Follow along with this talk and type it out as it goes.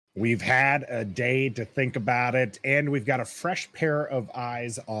We've had a day to think about it, and we've got a fresh pair of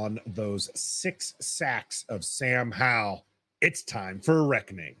eyes on those 6 sacks of Sam Howell. It's time for a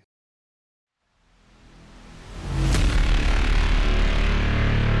reckoning.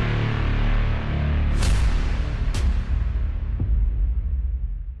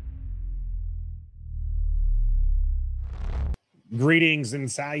 Greetings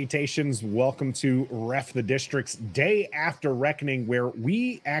and salutations. Welcome to Ref the District's Day After Reckoning, where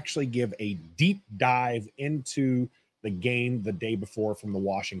we actually give a deep dive into the game the day before from the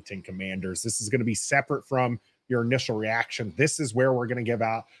Washington Commanders. This is going to be separate from your initial reaction. This is where we're going to give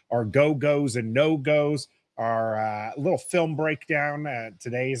out our go-goes and no-goes, our little film breakdown.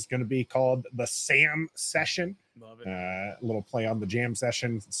 Today is going to be called the Sam Session. Love it. A little play on the jam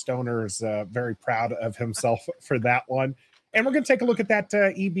session. Stoner's very proud of himself for that one. And we're going to take a look at that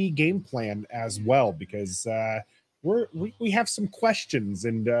EB game plan as well, because we have some questions,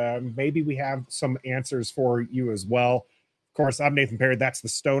 and maybe we have some answers for you as well. Of course, I'm Nathan Perry. That's the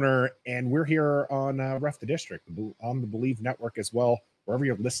Stoner, and we're here on Ref the District on the Believe Network as well. Wherever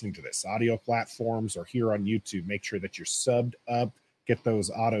you're listening to this, audio platforms or here on YouTube, make sure that you're subbed up. Get those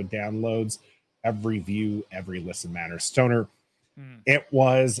auto downloads. Every view, every listen matters. Stoner, It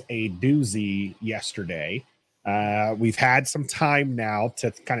was a doozy yesterday. We've had some time now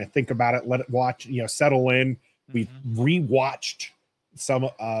to kind of think about it, let it watch, settle in. We've rewatched some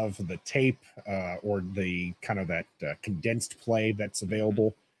of the tape or the kind of that condensed play that's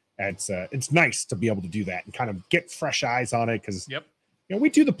available. It's nice to be able to do that and kind of get fresh eyes on it, because we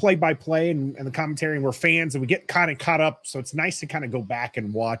do the play-by-play and the commentary, and we're fans, and we get kind of caught up. So it's nice to kind of go back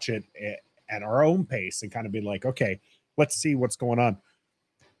and watch it at our own pace and kind of be like, okay, let's see what's going on.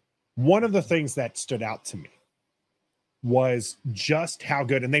 One of the things that stood out to me was just how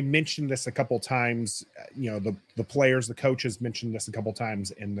good, and they mentioned this a couple times, the players, the coaches mentioned this a couple times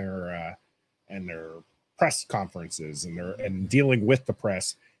in their press conferences and dealing with the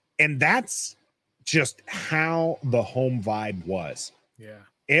press. And that's just how the home vibe was. Yeah.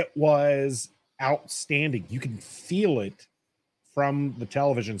 It was outstanding. You can feel it from the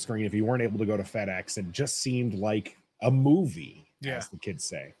television screen if you weren't able to go to FedEx. It just seemed like a movie, as the kids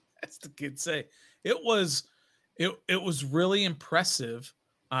say. That's the kids say. It was really impressive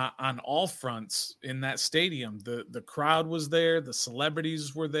on all fronts in that stadium. The crowd was there. The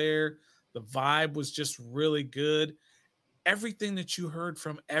celebrities were there. The vibe was just really good. Everything that you heard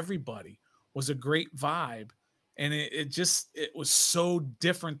from everybody was a great vibe. And it was so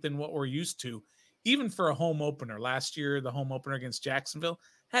different than what we're used to. Even for a home opener. Last year, the home opener against Jacksonville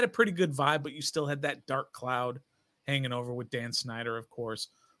had a pretty good vibe, but you still had that dark cloud hanging over with Dan Snyder, of course.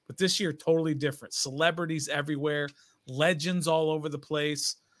 But this year, totally different. Celebrities everywhere, legends all over the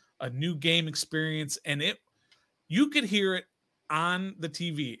place, a new game experience. And you could hear it on the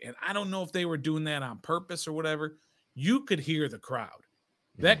TV. And I don't know if they were doing that on purpose or whatever. You could hear the crowd.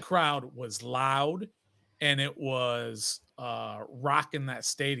 That crowd was loud, and it was rocking that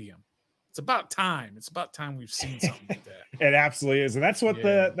stadium. It's about time. It's about time we've seen something like that. It absolutely is. And that's what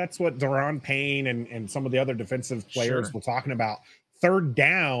Daron Payne and some of the other defensive players were talking about. Third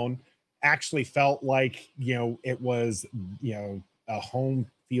down actually felt like, it was, a home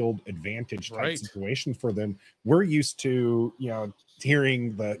field advantage type situation for them. We're used to,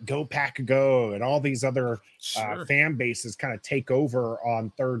 hearing the go pack go and all these other fan bases kind of take over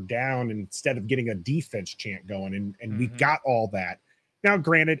on third down instead of getting a defense chant going. And we've got all that. Now,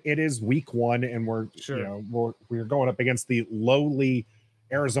 granted, it is week 1, and we're going up against the lowly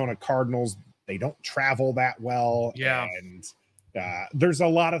Arizona Cardinals. They don't travel that well. Yeah. And there's a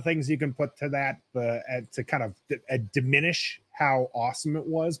lot of things you can put to that to kind of diminish how awesome it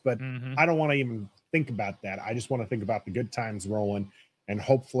was. But I don't want to even think about that. I just want to think about the good times rolling. And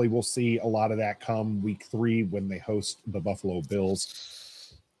hopefully we'll see a lot of that come week 3 when they host the Buffalo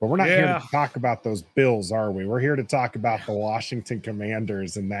Bills. But we're not here to talk about those Bills, are we? We're here to talk about the Washington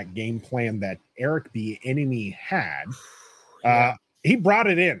Commanders and that game plan that Eric Bieniemy had. He brought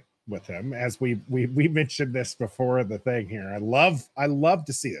it in with him, as we mentioned this before the thing here. I love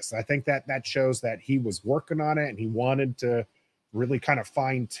to see this. I think that shows that he was working on it and he wanted to really kind of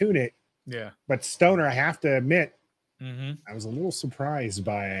fine tune it. Yeah. But Stoner, I have to admit, I was a little surprised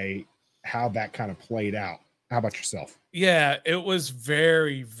by how that kind of played out. How about yourself? Yeah, it was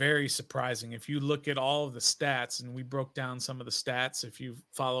very, very surprising. If you look at all of the stats, and we broke down some of the stats, if you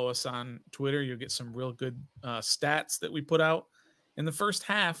follow us on Twitter, you'll get some real good stats that we put out. In the first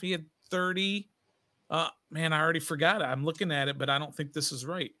half, he had 30. Man, I already forgot it. I'm looking at it, but I don't think this is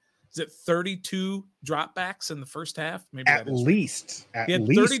right. Is it 32 dropbacks in the first half? Maybe at least. He had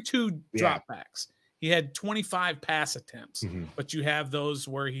 32 dropbacks. he had 25 pass attempts, Mhm. but you have those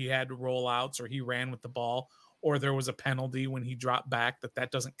where he had rollouts or he ran with the ball or there was a penalty when he dropped back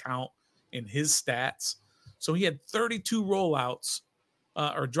that doesn't count in his stats. So he had 32 rollouts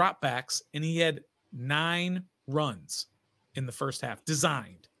or dropbacks, and he had 9 runs in the first half,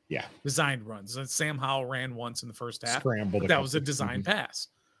 designed runs. Sam Howell ran once in the first half, Scrambled but that was a designed Mhm. pass.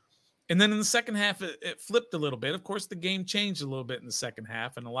 And then in the second half, it flipped a little bit. Of course, the game changed a little bit in the second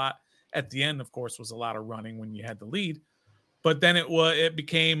half, and a lot at the end, of course, was a lot of running when you had the lead. But then it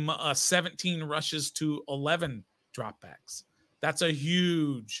became 17 rushes to 11 dropbacks. That's a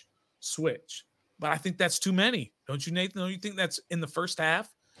huge switch. But I think that's too many. Don't you, Nathan? Don't you think that's in the first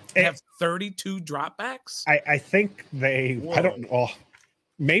half to have 32 dropbacks? I think I don't Whoa.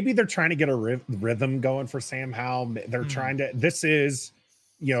 maybe they're trying to get a rhythm going for Sam Howell. They're trying to, this is,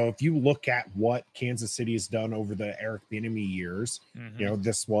 if you look at what Kansas City has done over the Eric Bieniemy years,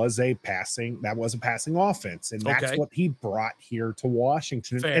 this was a passing offense. And that's what he brought here to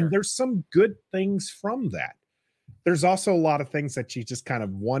Washington. Fair. And there's some good things from that. There's also a lot of things that you just kind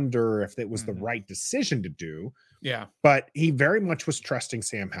of wonder if it was the right decision to do. Yeah. But he very much was trusting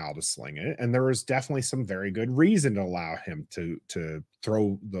Sam Howell to sling it. And there was definitely some very good reason to allow him to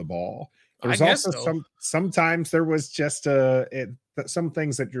throw the ball. There was also sometimes there was just some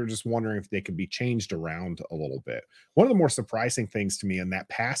things that you're just wondering if they could be changed around a little bit. One of the more surprising things to me in that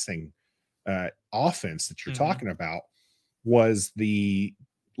passing offense that you're talking about was the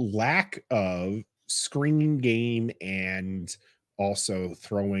lack of screening game and also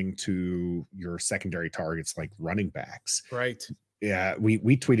throwing to your secondary targets like running backs. Right. Yeah, we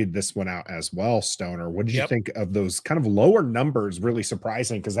tweeted this one out as well, Stoner. What did you think of those kind of lower numbers? Really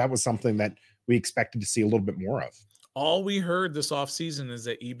surprising, because that was something that we expected to see a little bit more of. All we heard this offseason is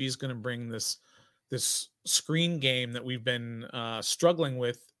that EB is going to bring this screen game that we've been struggling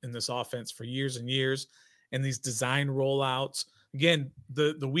with in this offense for years and years, and these design rollouts. Again,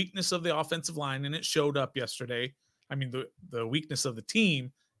 the weakness of the offensive line, and it showed up yesterday. I mean, the weakness of the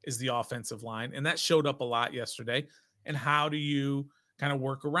team is the offensive line, and that showed up a lot yesterday. And how do you kind of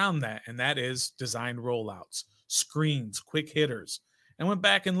work around that? And that is designed rollouts, screens, quick hitters. And went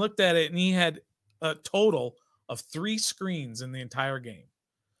back and looked at it, and he had a total of 3 screens in the entire game,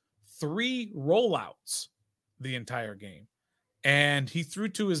 3 rollouts the entire game. And he threw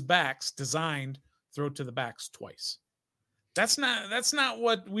to his backs, designed throw to the backs twice. That's not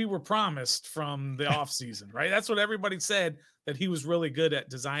what we were promised from the offseason, right? That's what everybody said, that he was really good at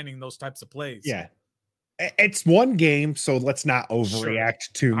designing those types of plays. Yeah. It's one game, so let's not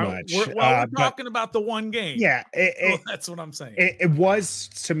overreact too much. We're talking about the one game. Yeah. That's what I'm saying. It was,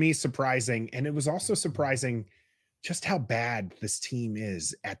 to me, surprising. And it was also surprising just how bad this team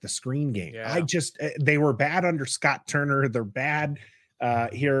is at the screen game. Yeah. They were bad under Scott Turner. They're bad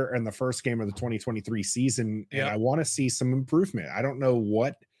here in the first game of the 2023 season. And I want to see some improvement. I don't know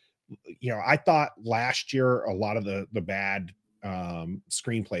what, I thought last year, a lot of the bad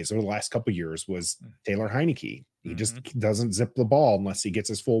screenplays over the last couple of years was Taylor Heineke. He just doesn't zip the ball unless he gets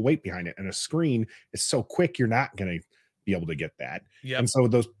his full weight behind it. And a screen is so quick, you're not going to be able to get that. Yep. And so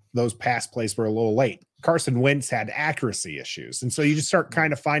those pass plays were a little late. Carson Wentz had accuracy issues. And so you just start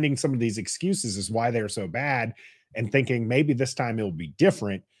kind of finding some of these excuses as why they're so bad and thinking maybe this time it'll be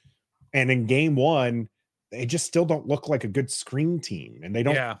different. And in game one, they just still don't look like a good screen team. And they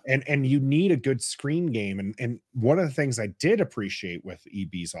don't, and you need a good screen game. And one of the things I did appreciate with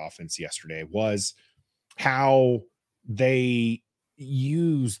EB's offense yesterday was how they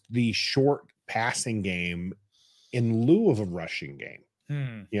used the short passing game in lieu of a rushing game.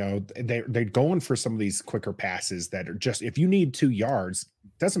 They're going for some of these quicker passes that are just, if you need 2 yards,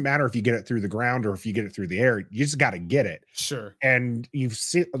 doesn't matter if you get it through the ground or if you get it through the air, you just got to get it. Sure. And you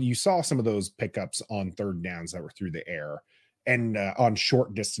saw some of those pickups on third downs that were through the air and on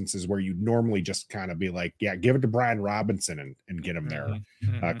short distances where you normally just kind of be like, yeah, give it to Brian Robinson and get him there.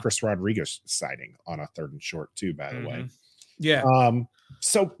 Chris Rodriguez sighting on a 3rd and short too, by the way. Yeah.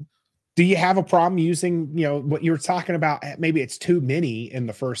 So do you have a problem using, what you were talking about? Maybe it's too many in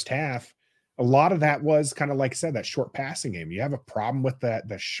the first half. A lot of that was kind of, like I said, that short passing game. You have a problem with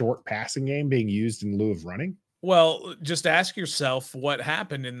the short passing game being used in lieu of running? Well, just ask yourself what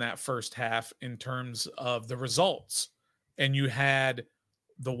happened in that first half in terms of the results. And you had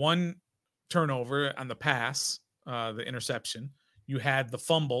the 1 turnover on the pass, the interception. You had the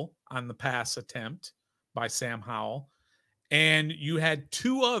fumble on the pass attempt by Sam Howell. And you had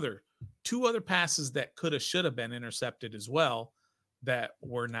two other passes that should have been intercepted as well that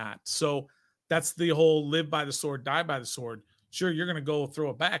were not. So that's the whole live by the sword, die by the sword. Sure, you're going to go throw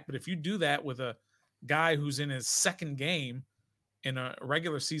it back, but if you do that with a guy who's in his second game in a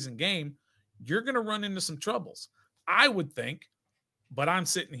regular season game, you're going to run into some troubles. I would think, but I'm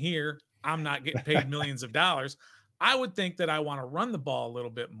sitting here, I'm not getting paid millions of dollars. I would think that I want to run the ball a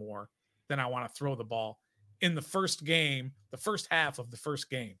little bit more than I want to throw the ball in the first game, the first half of the first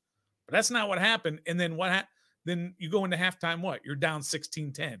game. But that's not what happened. And then then you go into halftime, what? You're down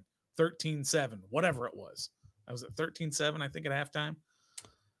 16-10, 13-7, whatever it was. I was at 13-7, I think, at halftime.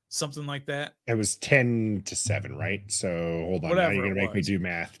 Something like that. It was 10-7, right? So hold on. Whatever now you're going to make me was. do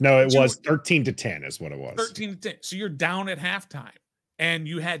math. No, it was 13-10 is what it was. 13-10. So you're down at halftime. And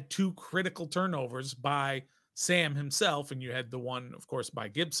you had 2 critical turnovers by Sam himself. And you had the one, of course, by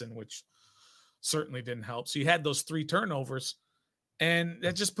Gibson, which certainly didn't help. So you had those 3 turnovers. And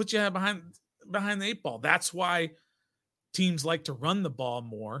that just put you behind the 8 ball. That's why teams like to run the ball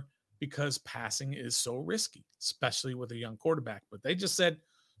more, because passing is so risky, especially with a young quarterback. But they just said,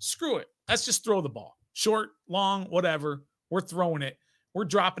 screw it. Let's just throw the ball. Short, long, whatever. We're throwing it. We're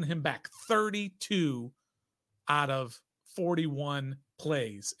dropping him back 32 out of 41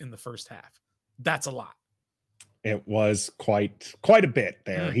 plays in the first half. That's a lot. It was quite a bit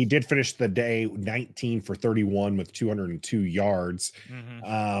there. He did finish the day 19 for 31 with 202 yards.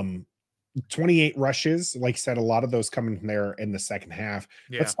 28 rushes. Like I said, a lot of those coming from there in the second half.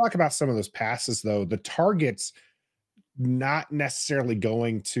 Yeah. Let's talk about some of those passes, though. The targets not necessarily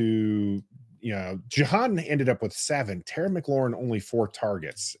going to, Jahan ended up with 7. Terry McLaurin only 4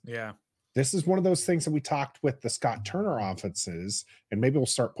 targets. Yeah. This is one of those things that we talked with the Scott Turner offenses, and maybe we'll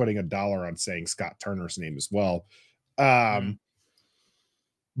start putting $1 on saying Scott Turner's name as well. But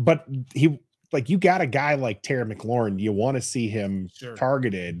you got a guy like Terry McLaurin, you want to see him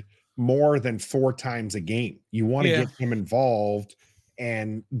targeted more than 4 times a game. You want to get him involved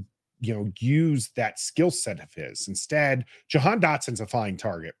and, use that skill set of his. Instead, Jahan Dotson's a fine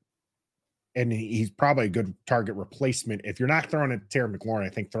target. And he's probably a good target replacement. If you're not throwing it to Terry McLaurin, I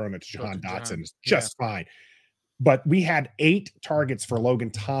think throwing it to Jahan Dotson is just fine. But we had 8 targets for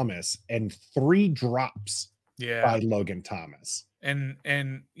Logan Thomas and 3 drops by Logan Thomas. And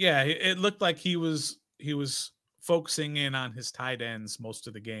it looked like he was focusing in on his tight ends most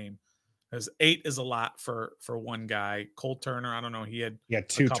of the game. Because 8 is a lot for one guy. Cole Turner, I don't know, he had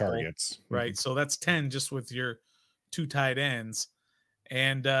 2 targets. Right. So that's 10 just with your 2 tight ends.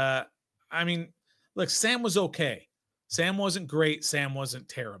 And look, Sam was okay. Sam wasn't great. Sam wasn't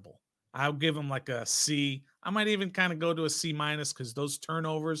terrible. I'll give him like a C. I might even kind of go to a C- because those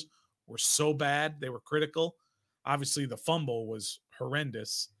turnovers were so bad. They were critical. Obviously, the fumble was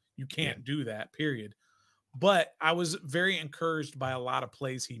horrendous. You can't do that, period. But I was very encouraged by a lot of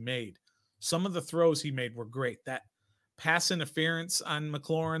plays he made. Some of the throws he made were great. That pass interference on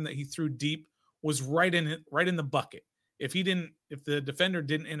McLaurin that he threw deep was right in the bucket. If the defender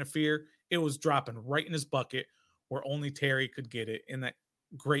didn't interfere, it was dropping right in his bucket where only Terry could get it in that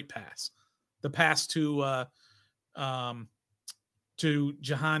great pass. The pass to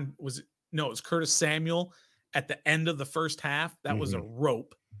Jahan it was Curtis Samuel at the end of the first half. That was a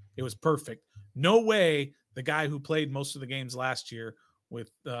rope. It was perfect. No way the guy who played most of the games last year with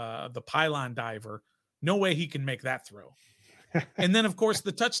the pylon diver, no way he can make that throw. And then, of course,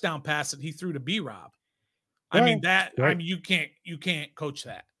 the touchdown pass that he threw to B-Rob. You can't coach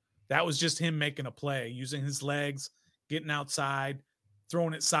that. That was just him making a play, using his legs, getting outside,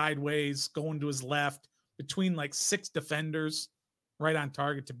 throwing it sideways, going to his left between like 6 defenders, right on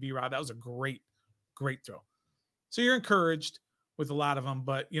target to B-Rob. That was a great, great throw. So you're encouraged with a lot of them,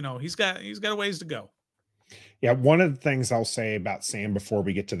 but he's got a ways to go. Yeah, one of the things I'll say about Sam before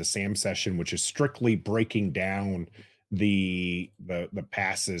we get to the Sam session, which is strictly breaking down the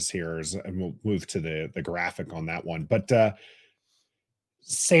passes here, and we'll move to the graphic on that one. But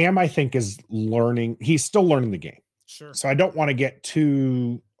Sam, I think, is learning. He's still learning the game. Sure. So I don't want to get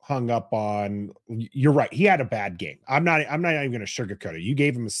too hung up on. You're right. He had a bad game. I'm not even going to sugarcoat it. You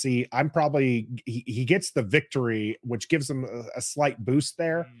gave him a C. He gets the victory, which gives him a slight boost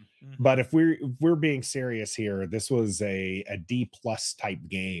there. Mm-hmm. But if we're being serious here, this was a D+ type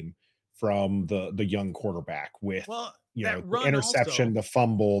game from the young quarterback with the interception, also, the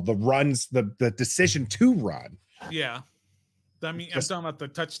fumble, the runs, the decision to run. Yeah. I'm talking about the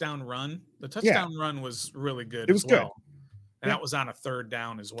touchdown run. The touchdown run was really good. It was good. And that was on a 3rd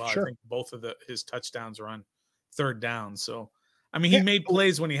down as well. Sure. I think both of his touchdowns were on 3rd down. So, he made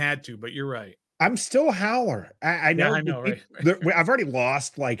plays when he had to, but you're right. I'm still a howler. I know. Yeah, I know, right? I've already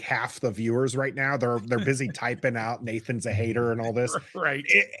lost like half the viewers right now. They're busy typing out Nathan's a hater and all this. Right.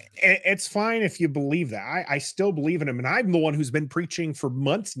 It's fine if you believe that. I still believe in him, and I'm the one who's been preaching for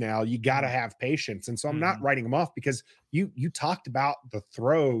months now. You got to have patience, and so I'm not writing him off because you talked about the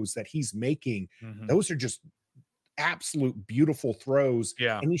throws that he's making. Those are just absolute beautiful throws.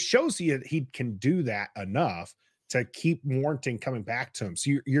 Yeah. And he shows you he can do that enough to keep warranting coming back to him.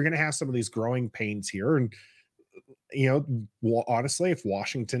 So you're going to have some of these growing pains here. And, well, honestly, if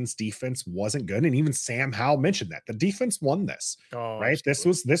Washington's defense wasn't good, and even Sam Howell mentioned that the defense won this, Oh, right?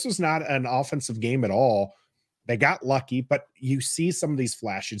 absolutely. This was not an offensive game at all. They got lucky, but you see some of these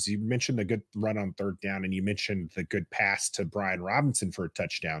flashes. You mentioned the good run on third down, and you mentioned the good pass to Brian Robinson for a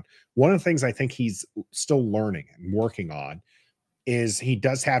touchdown. One of the things I think he's still learning and working on is he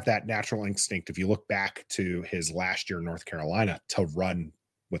does have that natural instinct. If you look back to his last year in North Carolina, to run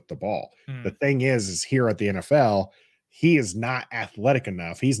with the ball. The thing is here at the NFL, he is not athletic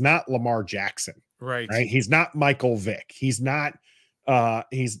enough. He's not Lamar Jackson, Right. He's not Michael Vick. He's not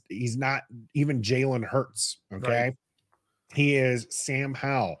he's not even Jalen Hurts. Okay. Right. He is Sam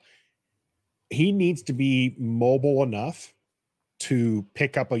Howell. He needs to be mobile enough to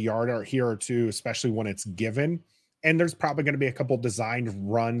pick up a yard or here or two, especially when it's given. And there's probably going to be a couple designed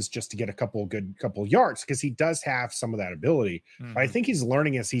runs just to get a couple yards, because he does have some of that ability. But I think he's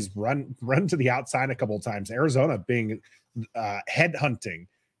learning as he's run to the outside a couple of times. Arizona being head hunting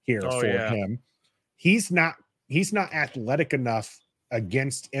here for him. He's not athletic enough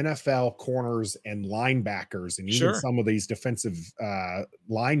against NFL corners and linebackers and even some of these defensive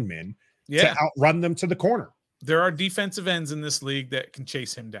linemen to outrun them to the corner. There are defensive ends in this league that can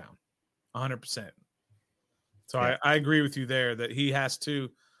chase him down 100%. So I agree with you there that he has to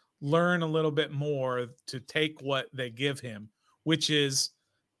learn a little bit more to take what they give him, which is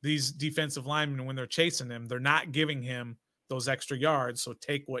these defensive linemen, when they're chasing him, they're not giving him those extra yards. So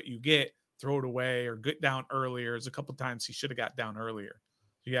take what you get, throw it away, or get down earlier. There's a couple times he should have got down earlier.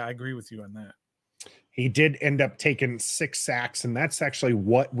 So I agree with you on that. He did end up taking 6 sacks, and that's actually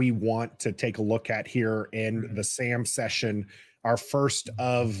what we want to take a look at here in the Sam session, our first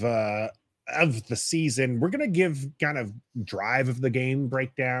of the season. We're going to give kind of drive of the game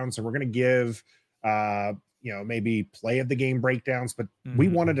breakdowns, and we're going to give maybe play of the game breakdowns, but we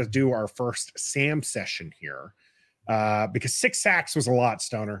wanted to do our first Sam session here because 6 sacks was a lot,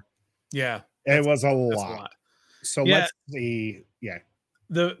 Stoner. Yeah, it was a lot. So let's see. Yeah.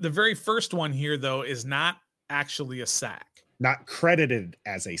 The very first one here, though, is not actually a sack. Not credited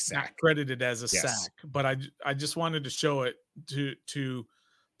as a sack. Not credited as a sack. But I just wanted to show it to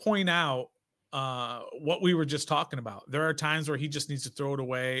point out what we were just talking about. There are times where he just needs to throw it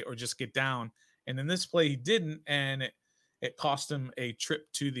away or just get down. And in this play, he didn't, and it cost him a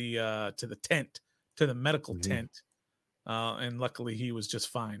trip to the tent, to the medical tent. And luckily, he was just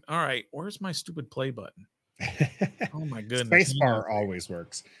fine. All right, where's my stupid play button? Oh my goodness! Spacebar always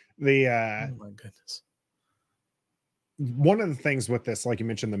works. Oh my goodness! One of the things with this, like you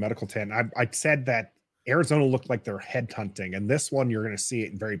mentioned, the medical tent, I said that Arizona looked like they're head hunting, and this one you're going to see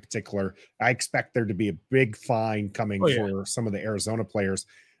it in very particular. I expect there to be a big fine coming for some of the Arizona players.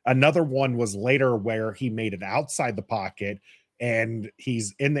 Another one was later where he made it outside the pocket, and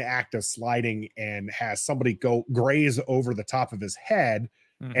he's in the act of sliding and has somebody go graze over the top of his head.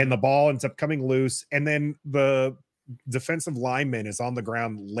 And the ball ends up coming loose. And then the defensive lineman is on the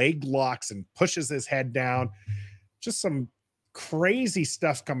ground, leg locks and pushes his head down. Just some crazy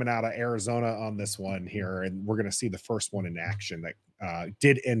stuff coming out of Arizona on this one here. And we're going to see the first one in action that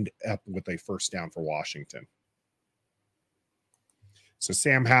did end up with a first down for Washington. So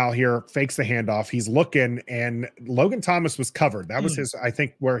Sam Howell here fakes the handoff. He's looking, and Logan Thomas was covered. That was his, I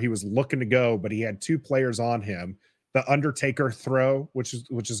think, where he was looking to go, but he had 2 players on him. The Undertaker throw, which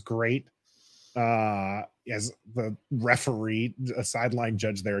is great. As the referee, a sideline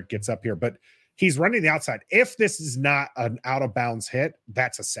judge there, gets up here, but he's running the outside. If this is not an out of bounds hit,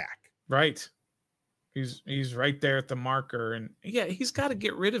 that's a sack. Right. He's right there at the marker, and he's got to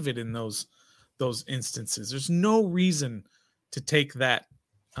get rid of it in those instances. There's no reason to take that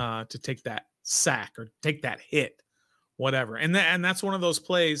sack or take that hit, whatever. And that's one of those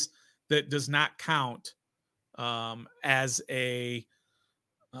plays that does not count as a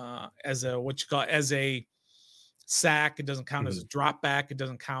sack. It doesn't count as a drop back. It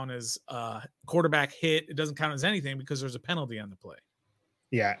doesn't count as a quarterback hit. It doesn't count as anything because there's a penalty on the play.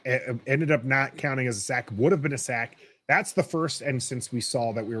 Yeah, it ended up not counting as a sack. Would have been a sack. That's the first instance we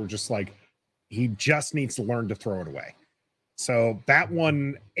saw that we were just like, he just needs to learn to throw it away. So that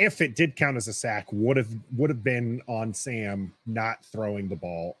one, if it did count as a sack, would have been on Sam not throwing the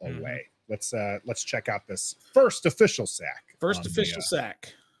ball away. Let's check out this first official sack.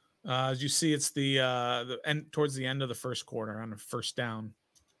 Sack. As you see, it's the end towards the end of the first quarter on a first down.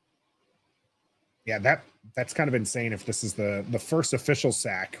 Yeah, that's kind of insane if this is the first official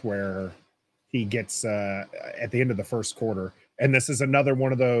sack where he gets at the end of the first quarter. And this is another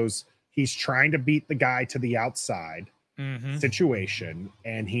one of those He's trying to beat the guy to the outside situation,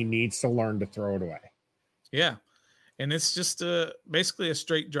 and he needs to learn to throw it away. Yeah. And it's just basically a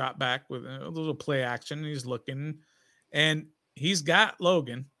straight drop back with a little play action. He's looking, and he's got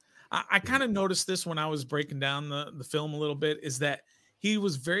Logan. I kind of noticed this when I was breaking down the film a little bit, is that he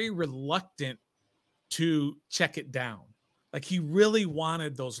was very reluctant to check it down. Like, he really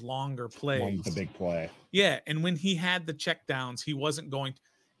wanted those longer plays. Wanted the big play. Yeah. And when he had the check downs, he wasn't going to.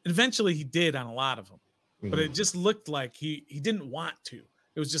 Eventually he did on a lot of them, but it just looked like he didn't want to.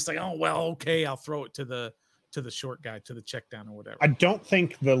 It was just like, oh, well, okay, I'll throw it to the short guy, to the check down or whatever. I don't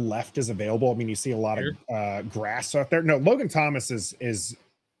think the left is available. I mean, you see a lot of grass out there. No, Logan Thomas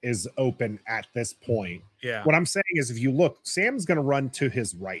is open at this point. Yeah. What I'm saying is, if you look, Sam's going to run to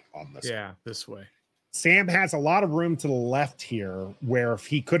his right on this. Yeah, this way. Sam has a lot of room to the left here, where if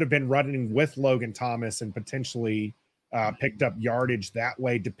he could have been running with Logan Thomas and potentially picked up yardage that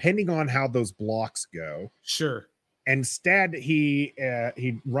way, depending on how those blocks go. Sure. Instead, he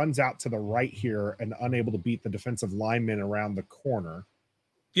runs out to the right here and unable to beat the defensive lineman around the corner.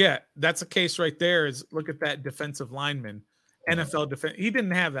 Yeah, that's a case right there. Is look at that defensive lineman, NFL defense. He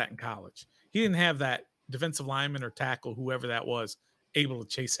didn't have that in college. He didn't have that defensive lineman or tackle, whoever that was, able to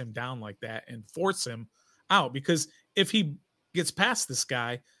chase him down like that and force him out. Because if he gets past this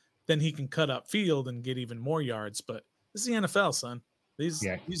guy, then he can cut up field and get even more yards. But this is the NFL, son. These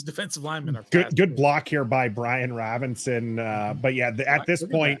defensive linemen are good block here by Brian Robinson. But yeah, at this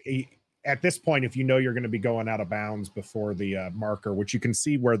point, if you know you're going to be going out of bounds before the marker, which you can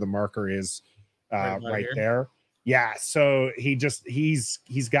see where the marker is right there. Yeah, so he's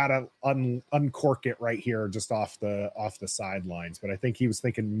got to uncork it right here, just off the sidelines. But I think he was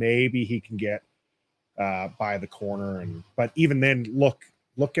thinking maybe he can get by the corner, but even then,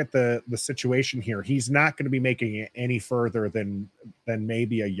 look at the situation here. He's not going to be making it any further than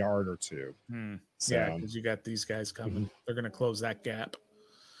maybe a yard or two. So, yeah, because you got these guys coming. They're going to close that gap.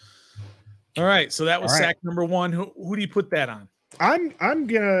 All right, so that was sack number one. Who do you put that on? I'm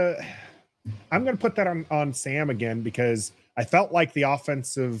gonna put that on Sam again, because I felt like the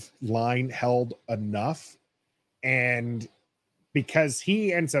offensive line held enough, and because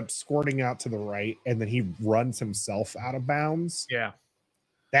he ends up squirting out to the right and then he runs himself out of bounds. Yeah.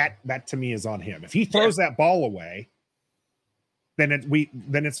 That to me is on him. If he throws that ball away, then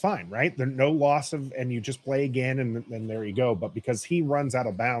it's fine, right? There's no loss and you just play again, and then there you go. But because he runs out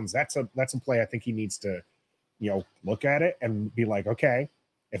of bounds, that's a play I think he needs to, look at it and be like, okay,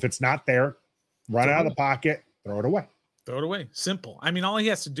 if it's not there, run out of the pocket, throw it away. Throw it away. Simple. I mean, all he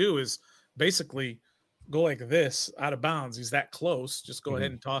has to do is basically go like this out of bounds. He's that close. Just go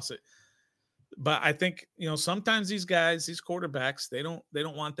ahead and toss it. But I think, sometimes these guys, these quarterbacks, they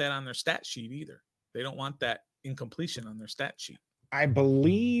don't want that on their stat sheet either. They don't want that incompletion on their stat sheet. I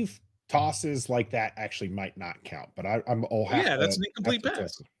believe tosses like that actually might not count, but that's an incomplete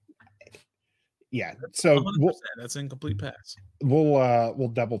pass. Yeah, so that's an incomplete pass.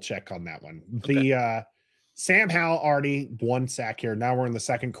 We'll double check on that one. Okay. The Sam Howell already 1 sack here. Now we're in the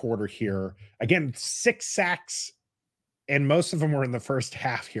second quarter here. Again, 6 sacks, and most of them were in the first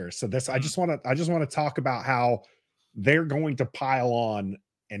half here. So this, I just want to talk about how they're going to pile on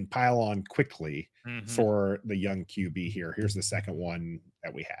quickly for the young QB here. Here's the second one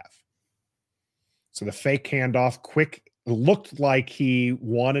that we have. So the fake handoff, quick, looked like he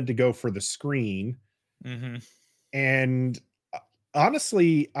wanted to go for the screen. And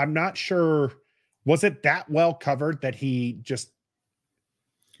honestly, I'm not sure, was it that well covered that he just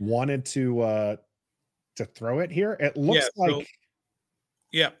wanted to throw it here? It looks like.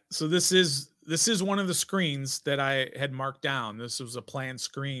 So this is one of the screens that I had marked down. This was a planned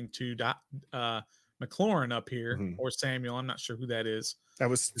screen to McLaurin up here, or Samuel. I'm not sure who that is. That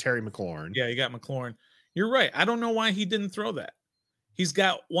was Terry McLaurin. Yeah, you got McLaurin. You're right. I don't know why he didn't throw that. He's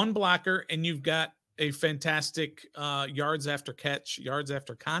got one blocker, and you've got a fantastic yards after catch, yards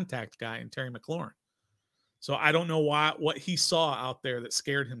after contact guy in Terry McLaurin. So I don't know what he saw out there that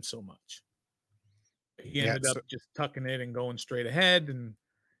scared him so much. He ended up just tucking it and going straight ahead,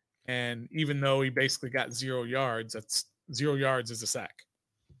 and even though he basically got 0 yards, that's 0 yards is a sack.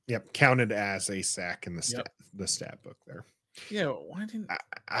 Yep, counted as a sack in the stat book there. Yeah, why didn't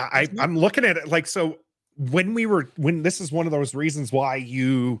I'm looking at it like, so when this is one of those reasons why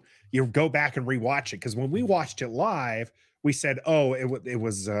you go back and rewatch it, because when we watched it live, we said, oh, it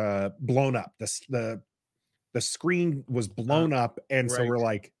was blown up. The screen was blown up, and so we're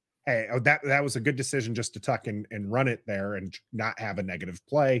like, hey, that was a good decision just to tuck and run it there and not have a negative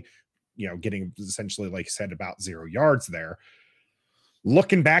play, getting essentially, like you said, about 0 yards there.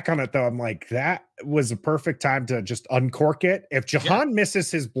 Looking back on it, though, I'm like, that was a perfect time to just uncork it. If Jahan misses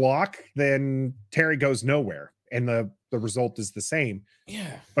his block, then Terry goes nowhere, and the result is the same.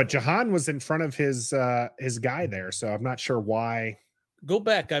 Yeah. But Jahan was in front of his guy there, so I'm not sure why. Go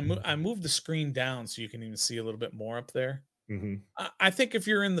back. I moved the screen down so you can even see a little bit more up there. Mhm. I think if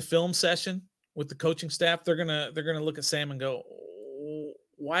you're in the film session with the coaching staff, they're gonna look at Sam and go, "Oh,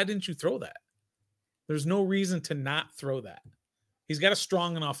 why didn't you throw that? There's no reason to not throw that. He's got a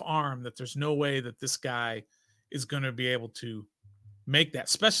strong enough arm that there's no way that this guy is going to be able to make that,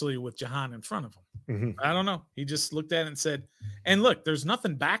 especially with Jahan in front of him." Mhm. I don't know. He just looked at it and said, and look, there's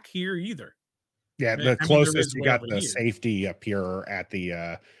nothing back here either. Yeah, I the mean, there closest is you way got over the here. safety up here at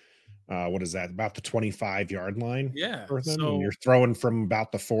the what is that? About the 25-yard line Yeah. for them, and So, you're throwing from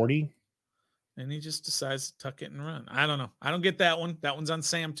about the 40. and he just decides to tuck it and run. I don't know. I don't get that one. That one's on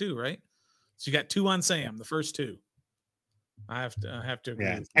Sam too, right? So you got two on Sam, the first two. I have to agree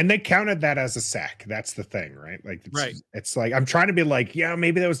Yeah, with you. and they counted that as a sack. That's the thing, right? Like Right. it's like I'm trying to be like, yeah,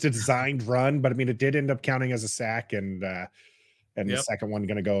 maybe that was the designed run, but I mean, it did end up counting as a sack, and the Yep. second one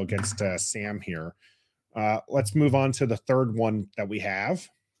going to go against Sam here. Let's move on to the third one that we have.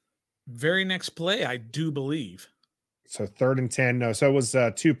 Very next play, I do believe. So 3rd and 10. No, so it was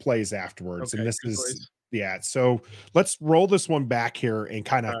 2 plays afterwards, and Okay, this two is plays. yeah. So let's roll this one back here and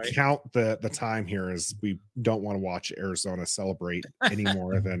kind of All right. count the time here, as we don't want to watch Arizona celebrate any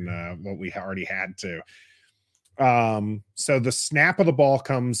more than what we already had to. So the snap of the ball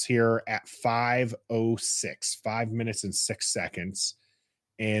comes here at 5:06, 5 minutes and 6 seconds,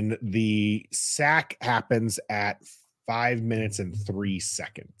 and the sack happens at 5 minutes and 3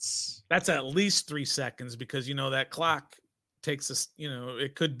 seconds. That's at least 3 seconds because that clock takes us,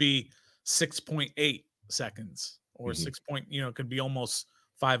 it could be 6.8 seconds or Mhm. 6 point, it could be almost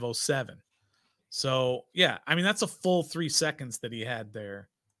 5:07. So, yeah, I mean that's a full 3 seconds that he had there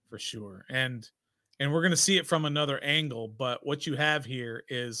for sure. And we're going to see it from another angle, but what you have here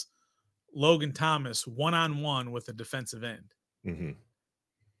is Logan Thomas one-on-one with a defensive end. Mhm.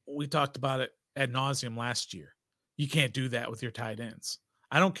 We talked about it ad nauseum last year. You can't do that with your tight ends.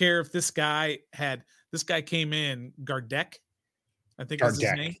 I don't care if this guy came in, Gardek, I think is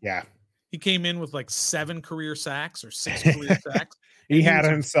his name. Deck, yeah. He came in with like 7 career sacks or 6 career sacks, He and he had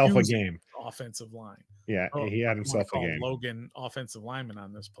was himself a abusing game. offensive line. Yeah, Oh, he had if you want to himself a call game. Logan offensive lineman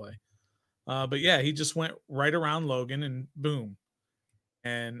on this play. But yeah, he just went right around Logan and boom,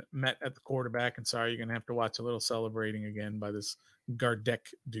 and met at the quarterback. And sorry, you're gonna have to watch a little celebrating again by this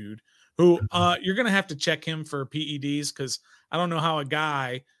Gardek dude, who you're gonna have to check him for PEDs because I don't know how a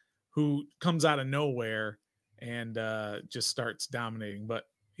guy who comes out of nowhere and just starts dominating. But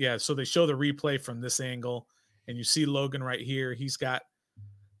yeah, so they show the replay from this angle, and you see Logan right here. He's got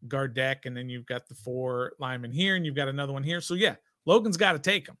Gardek, and then you've got the 4 linemen here, and you've got another one here. So yeah, Logan's got to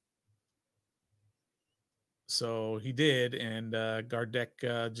take him. So he did, and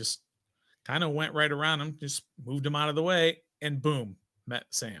Gardek just kind of went right around him, just moved him out of the way, and boom, met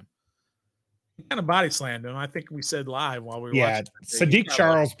Sam. He kind of body slammed him. I think we said live while we were Yeah, watching. Sadiq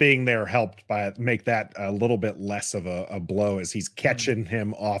Charles being there helped by make that a little bit less of a blow, as he's catching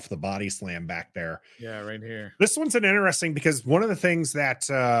him off the body slam back there. Yeah, right here. This one's an interesting, because one of the things that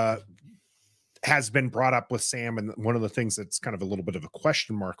has been brought up with Sam, and one of the things that's kind of a little bit of a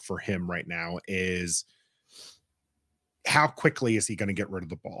question mark for him right now, is how quickly is he going to get rid of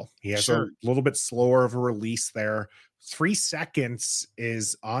the ball? He has a little bit slower of a release there. 3 seconds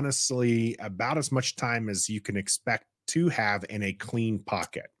is honestly about as much time as you can expect to have in a clean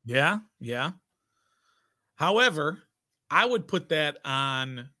pocket. Yeah, yeah. However, I would put that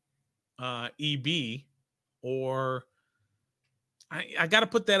on EB, or I got to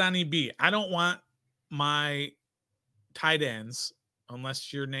put that on EB. I don't want my tight ends,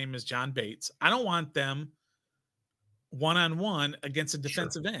 unless your name is John Bates, I don't want them one-on-one against a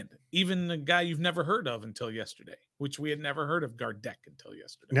defensive end, even a guy you've never heard of until yesterday, which we had never heard of Gardek until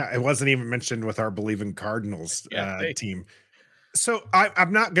yesterday. Yeah, it wasn't even mentioned with our Believe in Cardinals Yeah, team. So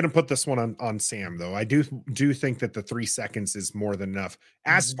I'm not going to put this one on Sam, though. I do think that the 3 seconds is more than enough.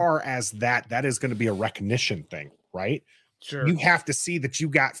 As far as that is going to be a recognition thing, right? Sure. You have to see that you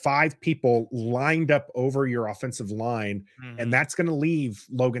got 5 people lined up over your offensive line, and that's going to leave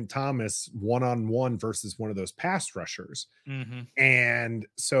Logan Thomas one-on-one versus one of those pass rushers. And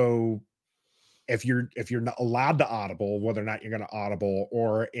so if you're not allowed to audible, whether or not you're going to audible,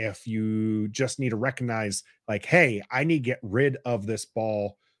 or if you just need to recognize, like, hey, I need to get rid of this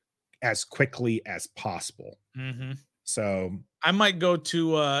ball as quickly as possible. So I might go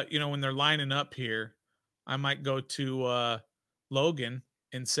to when they're lining up here, I might go to Logan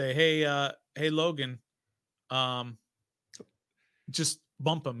and say, hey Logan, just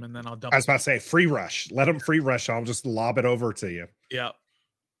bump him and then I'll dump I was about to say free rush. Let him free rush. I'll just lob it over to you. Yeah.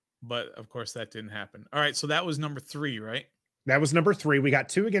 But of course that didn't happen. All right. So that was number 3, right? That was number 3. We got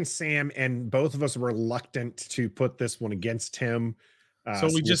 2 against Sam, and both of us were reluctant to put this one against him. So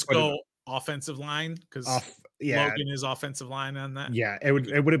we just go offensive line because Logan is offensive line on that. Yeah, it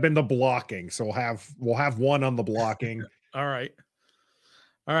would have been the blocking. So we'll have one on the blocking. All right.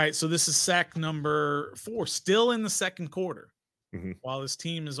 So this is sack number 4, still in the second quarter, while his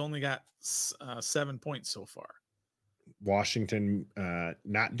team has only got 7 points so far. Washington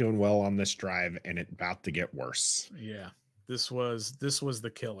not doing well on this drive, and it's about to get worse. Yeah, this was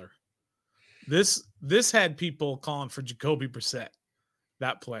the killer. This had people calling for Jacoby Brissett.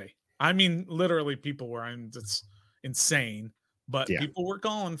 That play. I mean, literally, people were. It's insane, but people were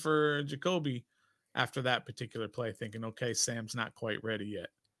calling for Jacoby after that particular play, thinking, okay, Sam's not quite ready yet.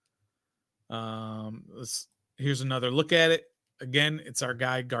 Here's another look at it. Again, it's our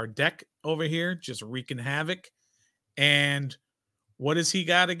guy Gardeck over here, just wreaking havoc. And what has he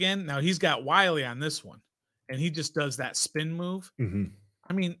got again? Now he's got Wiley on this one, and he just does that spin move.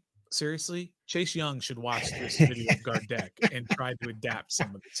 I mean, seriously, Chase Young should watch this video of Gardeck and try to adapt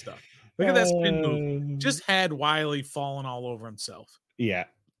some of the stuff. Look at that spin move. Just had Wiley falling all over himself. Yeah.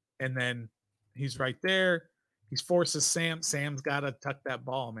 And then he's right there. He forces Sam. Sam's got to tuck that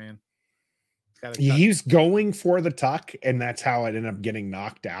ball, man. He's going for the tuck, and that's how it ended up getting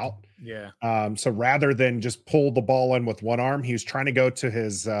knocked out. Yeah. So rather than just pull the ball in with one arm, he was trying to go to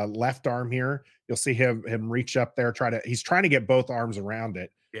his left arm here. You'll see him reach up there, he's trying to get both arms around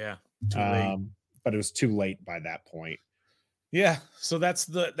it. Yeah. But it was too late by that point. Yeah. So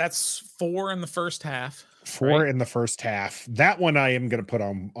that's 4 in the first half. 4 in the first half. That one I am going to put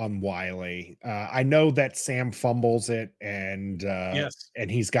on Wiley. I know that Sam fumbles it, and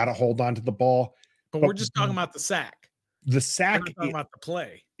he's got to hold on to the ball. But we're just talking about the sack. The sack. We're not talking about the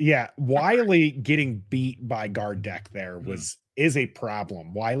play. Yeah, Wiley getting beat by Gardeck there is a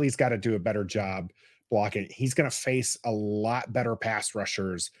problem. Wiley's got to do a better job blocking. He's going to face a lot better pass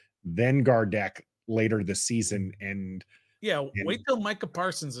rushers than Gardeck later this season, and wait till Micah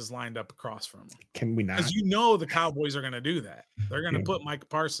Parsons is lined up across from him. Can we not? Because the Cowboys are going to do that. They're going to put Micah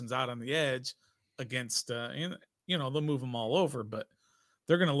Parsons out on the edge against, they'll move him all over, but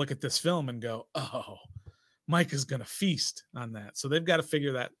they're going to look at this film and go, oh, Micah's going to feast on that. So they've got to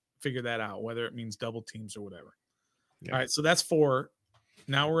figure that out, whether it means double teams or whatever. Yeah. All right, so that's 4.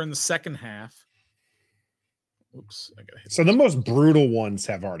 Now we're in the second half. Oops, I got to hit. So the most brutal ones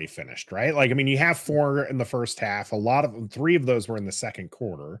have already finished, right? Like, I mean, you have 4 in the first half. A lot of them, 3 of those were in the second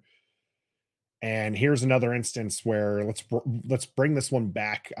quarter. And here's another instance where let's bring this one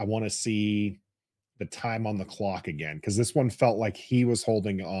back. I want to see the time on the clock again, because this one felt like he was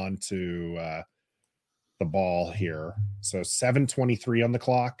holding on to the ball here. So 7:23 on the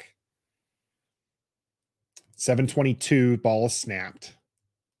clock. 7:22, ball is snapped.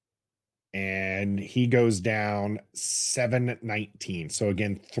 And he goes down 7:19. So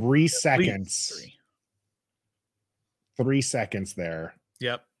again, 3 seconds. 3 seconds there.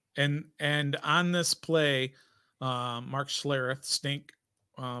 Yep. And on this play, Mark Schlereth, Stink,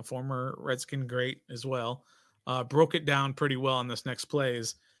 former Redskin great as well, broke it down pretty well on this next play.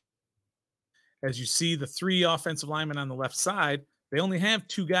 As you see, the 3 offensive linemen on the left side, they only have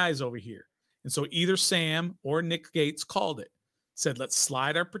 2 guys over here. And so either Sam or Nick Gates called it. Said, let's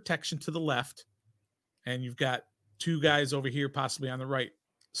slide our protection to the left, and you've got 2 guys over here possibly on the right.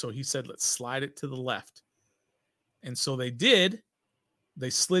 So he said, let's slide it to the left. And so they did.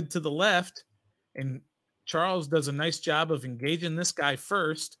 They slid to the left, and Charles does a nice job of engaging this guy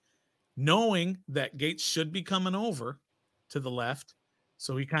first, knowing that Gates should be coming over to the left.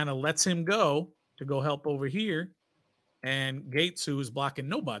 So he kind of lets him go to go help over here, and Gates, who is blocking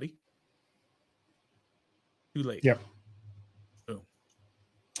nobody, too late. Yep.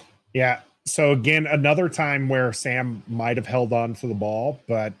 Yeah. So again, another time where Sam might have held on to the ball,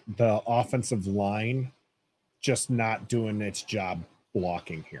 but the offensive line just not doing its job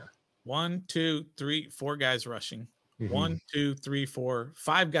blocking here. 1, 2, 3, 4 guys rushing. 1, 2, 3, 4,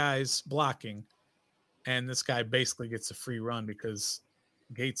 5 guys blocking. And this guy basically gets a free run because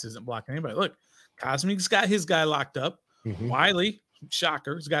Gates isn't blocking anybody. Look, Cosmic's got his guy locked up. Wiley,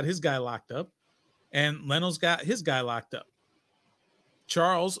 shocker, has got his guy locked up. And Leno's got his guy locked up.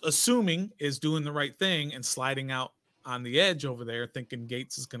 Charles, assuming, is doing the right thing and sliding out on the edge over there, thinking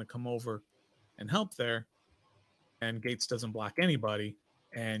Gates is going to come over and help there. And Gates doesn't block anybody,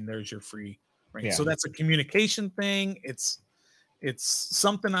 and there's your free range. Yeah. So that's a communication thing. It's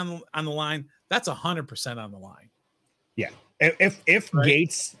something on the line. That's 100% on the line. Yeah. If right?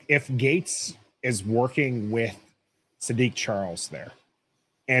 Gates is working with Sadiq Charles there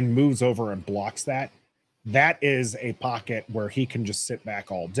and moves over and blocks that, that is a pocket where he can just sit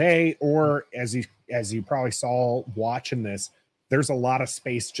back all day. Or as you probably saw watching this, there's a lot of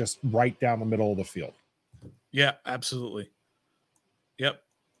space just right down the middle of the field. Yeah, absolutely. Yep.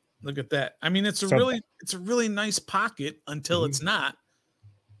 Look at that. I mean, it's a really nice pocket until it's not.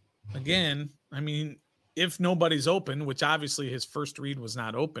 Again, I mean, if nobody's open, which obviously his first read was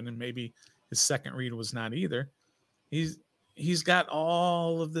not open, and maybe his second read was not either, he's got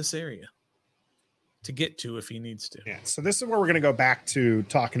all of this area to get to if he needs to. Yeah. So this is where we're going to go back to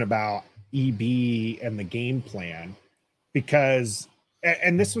talking about EB and the game plan, because,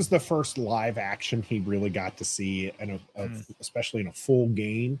 and this was the first live action he really got to see, especially in a full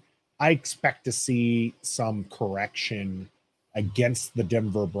game. I expect to see some correction against the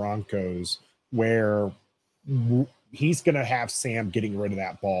Denver Broncos where he's going to have Sam getting rid of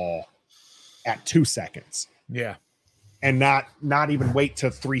that ball at 2 seconds. Yeah. And not even wait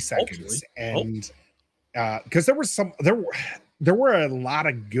to 3 seconds. And because there were a lot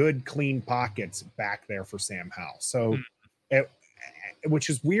of good, clean pockets back there for Sam Howell. So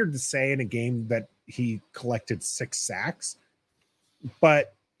which is weird to say in a game that he collected 6 sacks,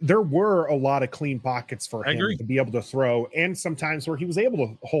 but there were a lot of clean pockets for him to be able to throw, and sometimes where he was able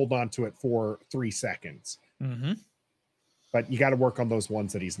to hold on to it for 3 seconds. But you got to work on those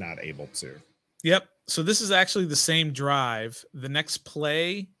ones that he's not able to. Yep. So this is actually the same drive. The next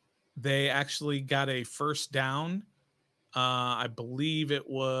play, they actually got a first down. I believe it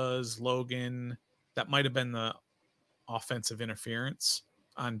was Logan. That might have been the offensive interference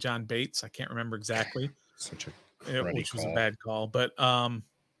on John Bates. I can't remember exactly. Which was a bad call. But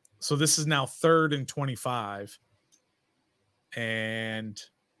so this is now 3rd and 25. And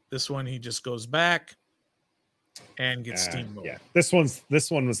this one, he just goes back and gets steamrolled. Yeah, this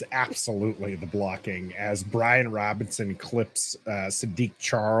one was absolutely the blocking as Brian Robinson clips Sadiq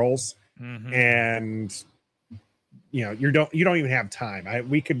Charles, and you don't even have time.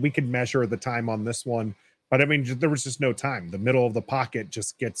 We could measure the time on this one, but I mean there was just no time. The middle of the pocket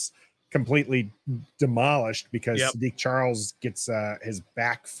just gets completely demolished because Sadiq Charles gets his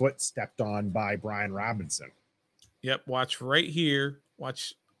back foot stepped on by Brian Robinson. Yep, watch right here.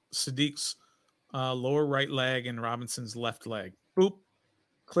 Watch Sadiq's lower right leg and Robinson's left leg. Boop,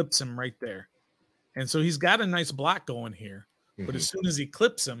 clips him right there. And so he's got a nice block going here. But as soon as he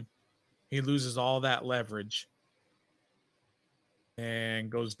clips him, he loses all that leverage and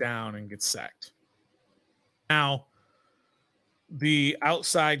goes down and gets sacked. Now, the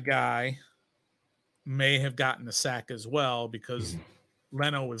outside guy may have gotten the sack as well because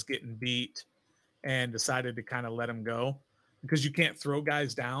Leno was getting beat and decided to kind of let him go, because you can't throw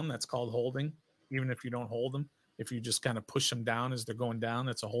guys down. That's called holding. Even if you don't hold them, if you just kind of push them down as they're going down,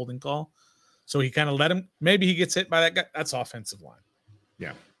 that's a holding call. So he kind of let him. Maybe he gets hit by that guy. That's offensive line.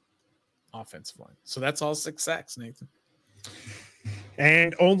 Yeah. Offensive line. So that's all 6 sacks, Nathan.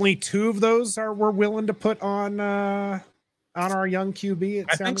 And only 2 of those we're willing to put on our young QB.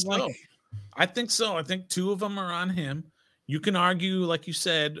 I think so. I think so. I think 2 of them are on him. You can argue, like you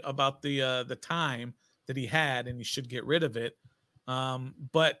said, about the time that he had, and he should get rid of it.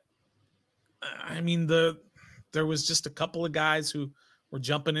 But I mean, there was just a couple of guys who were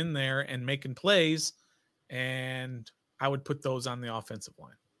jumping in there and making plays, and I would put those on the offensive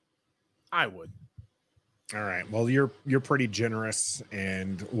line. I would. All right. Well, you're pretty generous,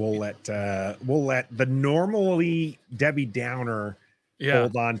 and we'll let the normally Debbie Downer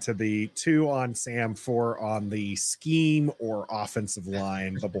hold on to the 2 on Sam, 4 on the scheme or offensive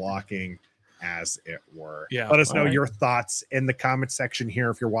line, the blocking, as it were. Yeah. Let us know your thoughts in the comment section here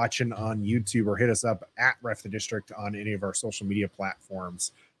if you're watching on YouTube, or hit us up at Ref the District on any of our social media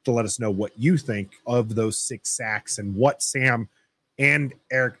platforms to let us know what you think of those 6 sacks and what Sam and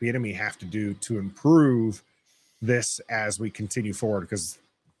Eric Bieniemy have to do to improve this as we continue forward, because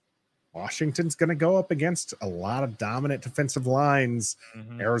Washington's going to go up against a lot of dominant defensive lines.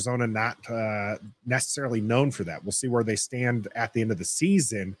 Arizona not necessarily known for that. We'll see where they stand at the end of the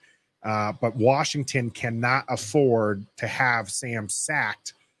season. But Washington cannot afford to have Sam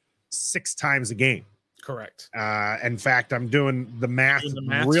sacked 6 times a game. Correct. In fact, I'm doing the math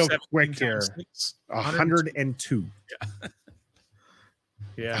real quick here. 102.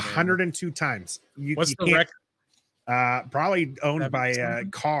 Yeah. 102 times. What's the record? Probably owned by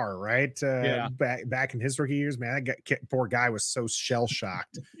Carr, right? Back in his rookie years, man, that poor guy was so shell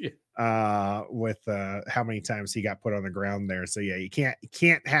shocked with how many times he got put on the ground there. So yeah, you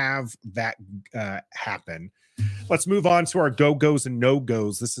can't have that happen. Let's move on to our go-goes and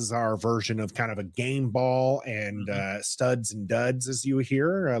no-goes. This is our version of kind of a game ball and studs and duds, as you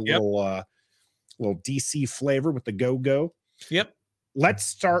hear. little DC flavor with the go-go. Yep. Let's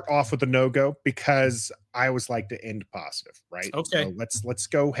start off with the no-go because I always like to end positive, right? Okay. So let's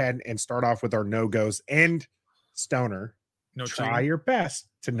go ahead and start off with our no-goes. And Stoner, No try cheating. your best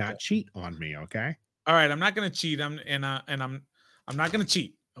to not cheat on me, okay? All right, I'm not going to cheat. I'm not going to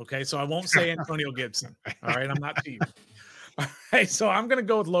cheat. Okay, so I won't say Antonio Gibson. All right, I'm not cheating. All right, so I'm going to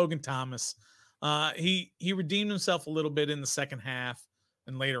go with Logan Thomas. He redeemed himself a little bit in the second half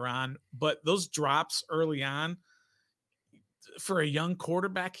and later on, but those drops early on for a young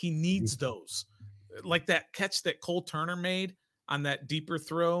quarterback, he needs those. Like that catch that Cole Turner made on that deeper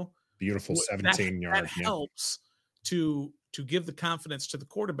throw. Beautiful 17-yard. That helps to give the confidence to the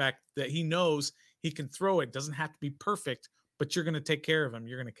quarterback that he knows he can throw it. Doesn't have to be perfect, but you're going to take care of him.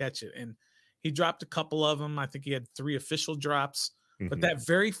 You're going to catch it. And he dropped a couple of them. I think he had 3 official drops. But that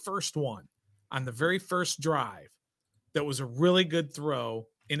very first one on the very first drive, that was a really good throw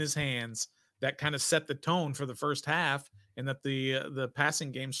in his hands that kind of set the tone for the first half, and that the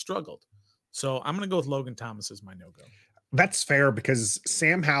passing game struggled. So I'm going to go with Logan Thomas as my no-go. That's fair because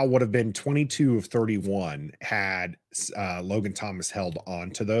Sam Howell would have been 22 of 31 had Logan Thomas held on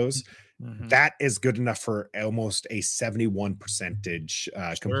to those. That is good enough for almost a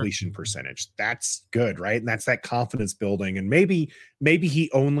 71% completion percentage. That's good, right? And that's that confidence building. And maybe he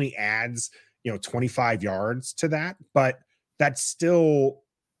only adds 25 yards to that, but that's still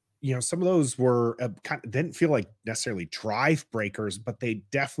some of those were didn't feel like necessarily drive breakers, but they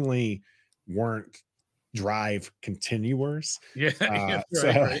definitely weren't drive continuers.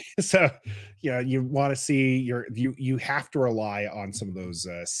 So you want to see you have to rely on some of those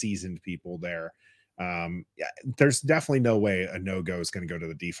seasoned people there. There's definitely no way a no-go is going to go to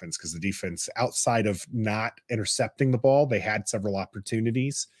the defense, because the defense, outside of not intercepting the ball, they had several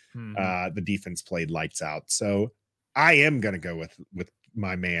opportunities. The defense played lights out. So I am going to go with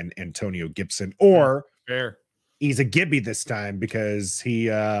my man Antonio Gibson, or he's a Gibby this time because he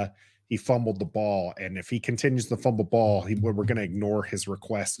fumbled the ball, and if he continues to fumble ball, we're going to ignore his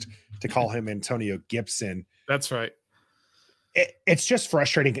request to call him Antonio Gibson. That's right. It's just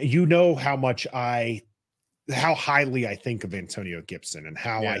frustrating. How highly I think of Antonio Gibson, and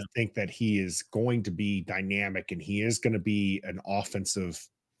how I think that he is going to be dynamic, and he is going to be an offensive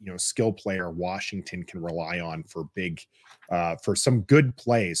skill player Washington can rely on for some good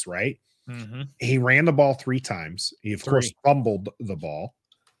plays, right? He ran the ball 3 times. He of course fumbled the ball,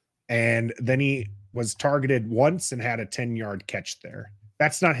 and then he was targeted once and had a 10-yard catch there.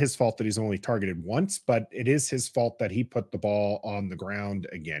 That's not his fault that he's only targeted once, but it is his fault that he put the ball on the ground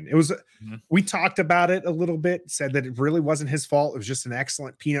again. It was we talked about it a little bit, said that it really wasn't his fault. It was just an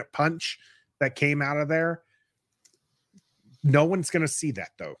excellent peanut punch that came out of there. No one's going to see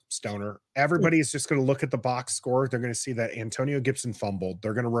that, though, Stoner. Everybody is just going to look at the box score. They're going to see that Antonio Gibson fumbled.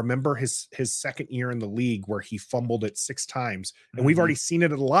 They're going to remember his second year in the league where he fumbled it 6 times. And we've already seen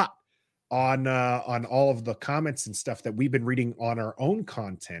it a lot on all of the comments and stuff that we've been reading on our own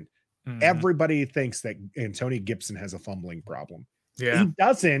content. Everybody thinks that Antonio Gibson has a fumbling problem. He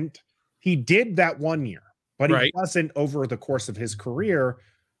doesn't. He did that one year, but he doesn't over the course of his career.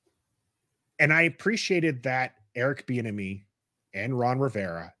 And I appreciated that Eric Bieniemy and Ron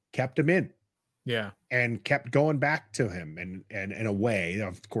Rivera kept him in. And kept going back to him. And in a way,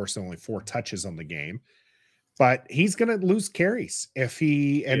 of course, only 4 touches on the game, but he's going to lose carries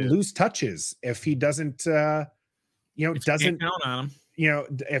lose touches if he doesn't, doesn't count on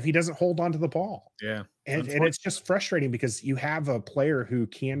him. If he doesn't hold on to the ball. And it's just frustrating because you have a player who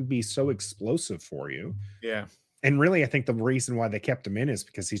can be so explosive for you. And really, I think the reason why they kept him in is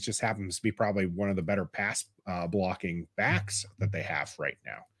because he just happens to be probably one of the better pass blocking backs that they have right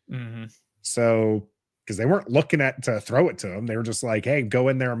now. So, because they weren't looking to throw it to him, they were just like, "Hey, go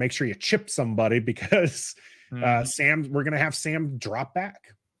in there and make sure you chip somebody because we're going to have Sam drop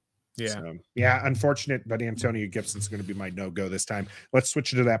back." So, unfortunate, but Antonio Gibson's going to be my no-go this time. Let's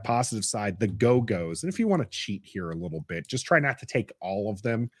switch to that positive side, the go-goes. And if you want to cheat here a little bit, just try not to take all of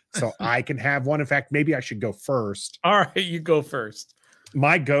them so I can have one. In fact, maybe I should go first. All right, you go first.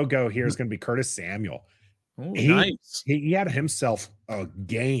 My go-go here is going to be Curtis Samuel. Ooh, nice. He had himself a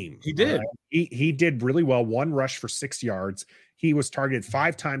game. He did. He did really well. 1 rush for 6 yards. He was targeted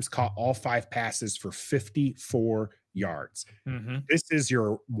 5 times, caught all 5 passes for 54 yards. This is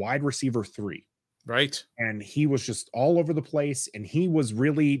your wide receiver 3. Right. And he was just all over the place, and he was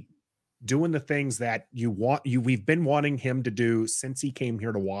really doing the things that we've been wanting him to do since he came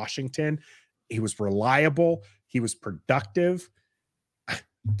here to Washington. He was reliable. He was productive.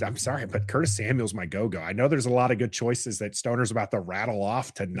 I'm sorry, but Curtis Samuel's my go-go. I know there's a lot of good choices that Stoner's about to rattle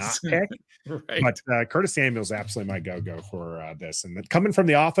off to not pick, Right. but Curtis Samuel's absolutely my go-go for this. And coming from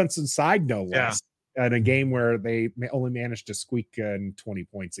the offensive side, no Yeah. less, in a game where they only managed to squeak in 20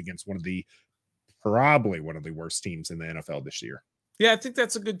 points against probably one of the worst teams in the NFL this year. Yeah, I think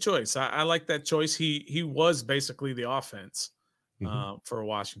that's a good choice. I like that choice. He was basically the offense for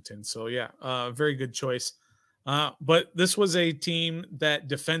Washington. So yeah, very good choice. But this was a team that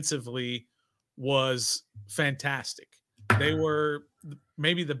defensively was fantastic. They were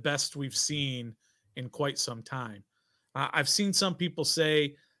maybe the best we've seen in quite some time. I've seen some people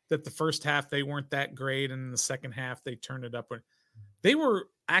say that the first half they weren't that great, and in the second half they turned it up. They were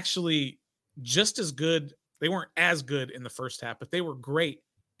actually just as good. They weren't as good in the first half, but they were great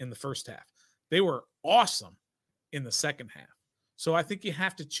in the first half. They were awesome in the second half. So I think you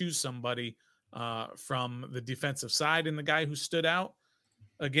have to choose somebody from the defensive side. And the guy who stood out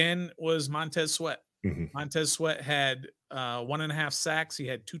again was Montez Sweat. Mm-hmm. Montez Sweat had 1.5 sacks. He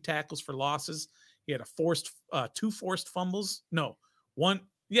had 2 tackles for losses. He had two forced fumbles. No, one.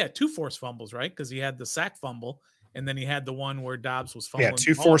 Yeah, 2 forced fumbles, right? Because he had the sack fumble, and then he had the one where Dobbs was fumbling.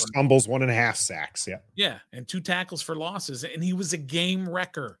 Yeah, 2 forced fumbles, 1.5 sacks. Yeah. Yeah, and 2 tackles for losses. And he was a game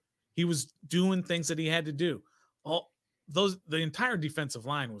wrecker. He was doing things that he had to do. The entire defensive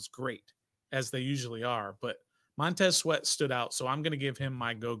line was great, as they usually are. But Montez Sweat stood out, so I'm going to give him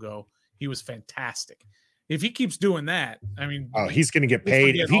my go-go. He was fantastic. If he keeps doing that, I mean, he's going to get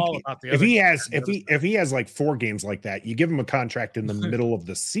paid. If he has like 4 games like that, you give him a contract in the middle of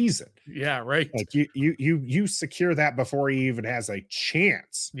the season. Yeah, right. Like you secure that before he even has a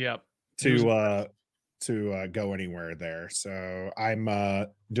chance. Yep. To go anywhere there. So I'm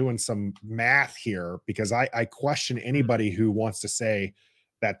doing some math here because I question anybody who wants to say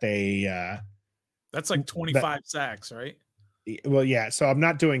that they that's like 25 sacks, right? Well, yeah. So I'm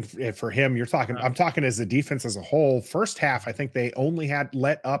not doing it for him. I'm talking as a defense as a whole. First half, I think they only had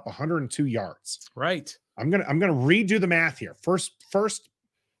let up 102 yards. Right. I'm gonna redo the math here. First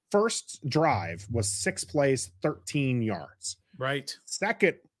drive was 6 plays, 13 yards. Right.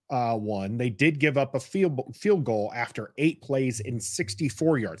 Second one, they did give up a field goal after 8 plays and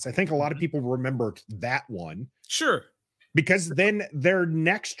 64 yards. I think a lot of people remember that one. Sure. Because then their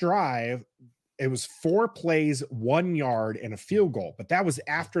next drive, it was 4 plays, 1 yard, and a field goal. But that was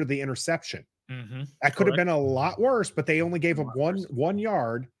after the interception. Mm-hmm. That could have been a lot worse, but they only gave up one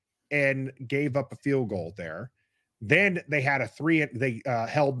yard and gave up a field goal there. Then they had they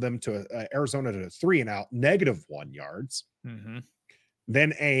held them to Arizona to a 3-and-out, -1 yards. Mm-hmm.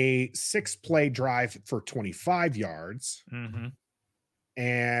 Then a 6-play drive for 25 yards. Mm-hmm.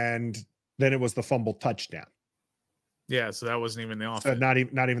 And then it was the fumble touchdown. Yeah, so that wasn't even the offense. So not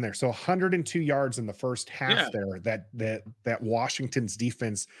even there. So 102 yards in the first half there. That Washington's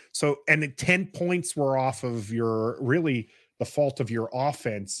defense. So and 10 points were off of the fault of your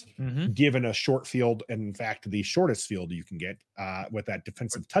offense, given a short field, and in fact the shortest field you can get with that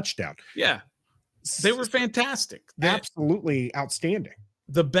defensive touchdown. Yeah, they were fantastic. Absolutely outstanding.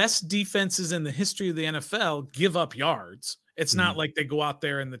 The best defenses in the history of the NFL give up yards. It's not like they go out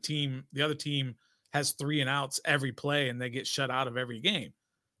there and the other team has 3-and-outs every play and they get shut out of every game.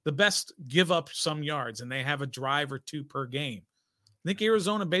 The best give up some yards and they have a drive or 2 per game. I think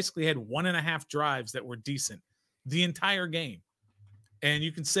Arizona basically had 1.5 drives that were decent the entire game. And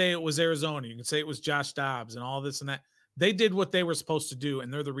you can say it was Arizona. You can say it was Josh Dobbs and all this and that. They did what they were supposed to do,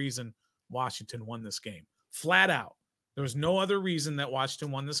 and they're the reason Washington won this game. Flat out. There was no other reason that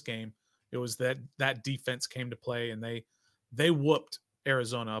Washington won this game. It was that defense came to play, and they whooped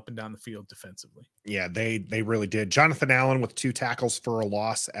Arizona up and down the field defensively. Yeah, they really did. Jonathan Allen with 2 tackles for a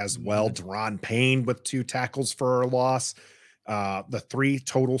loss as well. Deron Payne with 2 tackles for a loss. The 3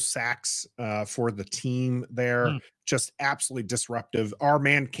 total sacks for the team there. Just absolutely disruptive. Our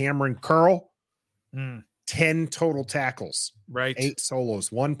man Cameron Curl, 10 total tackles. Right. 8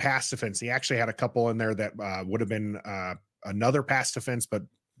 solos, 1 pass defense. He actually had a couple in there that would have been another pass defense, but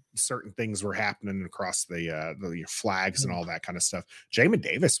certain things were happening across the flags and all that kind of stuff. Jamin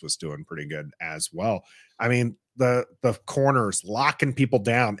Davis was doing pretty good as well. I mean, the corners locking people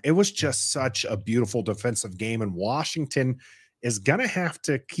down. It was just such a beautiful defensive game, and Washington is going to have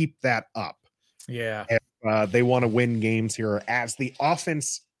to keep that up. Yeah. If they want to win games here, as the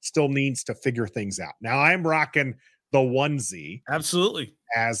offense still needs to figure things out. Now I'm rocking the onesie. Absolutely.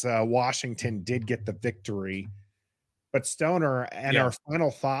 As Washington did get the victory. But Stoner, and our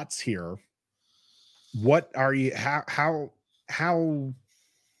final thoughts here, what are you, how,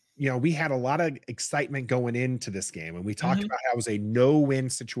 we had a lot of excitement going into this game, and we talked about how it was a no-win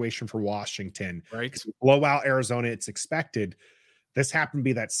situation for Washington. Right. Blow out Arizona, it's expected. This happened to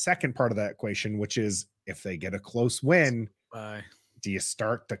be that second part of that equation, which is if they get a close win, do you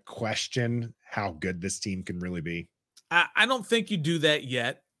start to question how good this team can really be? I don't think you do that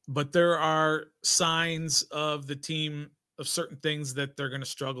yet, but there are signs of the team of certain things that they're going to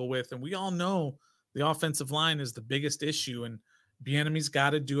struggle with. And we all know the offensive line is the biggest issue, and Bieniemy's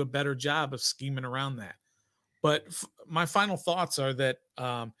got to do a better job of scheming around that. But my final thoughts are that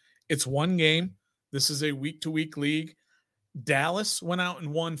it's one game. This is a week-to-week league. Dallas went out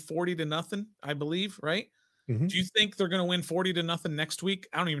and won 40-0, I believe, right? Mm-hmm. Do you think they're going to win 40-0 next week?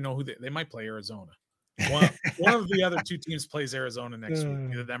 I don't even know who they might play Arizona. One of the other two teams plays Arizona next week,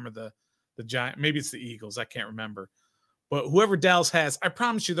 either them or the Giants. Maybe it's the Eagles. I can't remember. But whoever Dallas has, I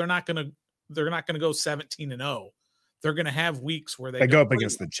promise you, they're not going to go 17-0. They're going to have weeks where they go up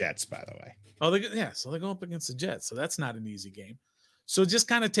against the Jets, by the way. Oh, so they go up against the Jets. So that's not an easy game. So just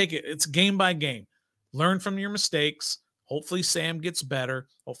kind of take it. It's game by game. Learn from your mistakes. Hopefully Sam gets better.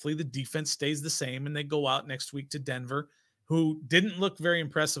 Hopefully the defense stays the same, and they go out next week to Denver, who didn't look very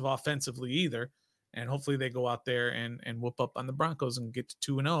impressive offensively either. And hopefully they go out there and whoop up on the Broncos and get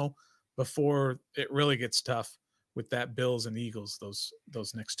to 2-0 before it really gets tough with that Bills and Eagles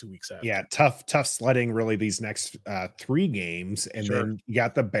those next 2 weeks after. Yeah, tough sledding really these next 3 games. And then you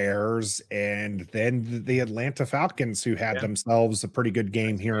got the Bears and then the Atlanta Falcons, who had themselves a pretty good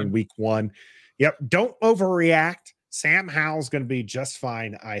game here in week 1. Yep, don't overreact. Sam Howell's going to be just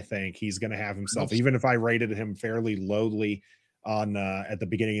fine, I think. He's going to have himself, even if I rated him fairly lowly on at the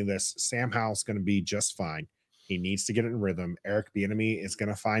beginning of this, Sam Howell's going to be just fine. He needs to get in rhythm. Eric Bieniemy is going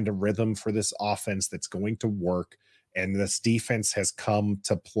to find a rhythm for this offense that's going to work, and this defense has come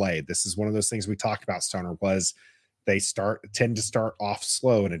to play. This is one of those things we talked about, Stoner, was they tend to start off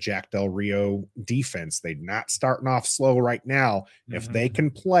slow in a Jack Del Rio defense. They're not starting off slow right now. Mm-hmm. If they can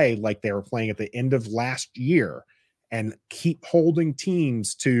play like they were playing at the end of last year and keep holding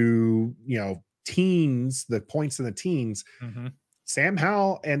teams to, the points in the teens, Sam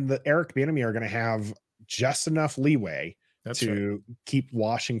Howell and the Eric Bieniemy are going to have just enough leeway to keep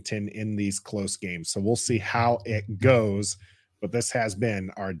Washington in these close games. So we'll see how it goes. But this has been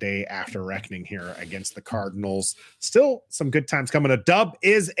our day after reckoning here against the Cardinals. Still some good times coming. A dub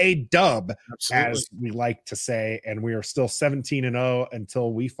is a dub, as we like to say, and we are still 17-0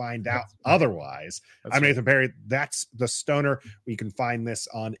 until we find out otherwise. I'm Nathan Perry. That's the Stoner. You can find this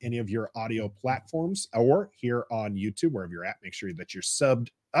on any of your audio platforms or here on YouTube, wherever you're at. Make sure that you're subbed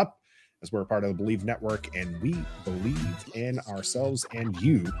up, as we're a part of the Believe Network, and we believe in ourselves and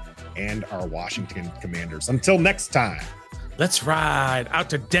you and our Washington Commanders. Until next time. Let's ride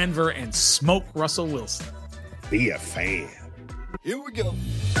out to Denver and smoke Russell Wilson. Be a fan. Here we go.